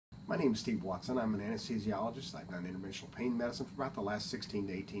My name is Steve Watson. I'm an anesthesiologist. I've done interventional pain medicine for about the last 16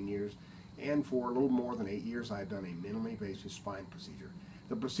 to 18 years, and for a little more than 8 years I've done a minimally invasive spine procedure.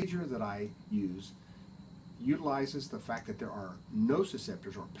 The procedure that I use utilizes the fact that there are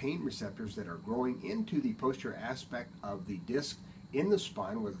nociceptors or pain receptors that are growing into the posterior aspect of the disc in the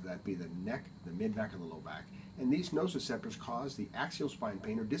spine, whether that be the neck, the mid-back, or the low back. And these nociceptors cause the axial spine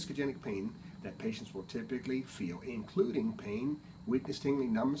pain or discogenic pain that patients will typically feel, including pain, weakness,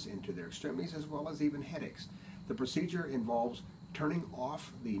 tingling, numbness into their extremities, as well as even headaches. The procedure involves turning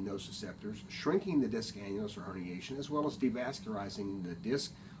off the nociceptors, shrinking the disc annulus or herniation, as well as devascularizing the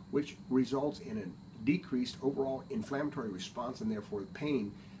disc, which results in a decreased overall inflammatory response and therefore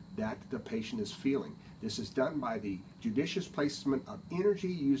pain that the patient is feeling. This is done by the judicious placement of energy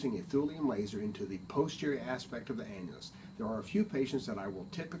using a thulium laser into the posterior aspect of the annulus. There are a few patients that I will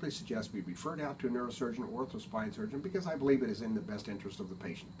typically suggest be referred out to a neurosurgeon or orthospine surgeon because I believe it is in the best interest of the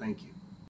patient. Thank you.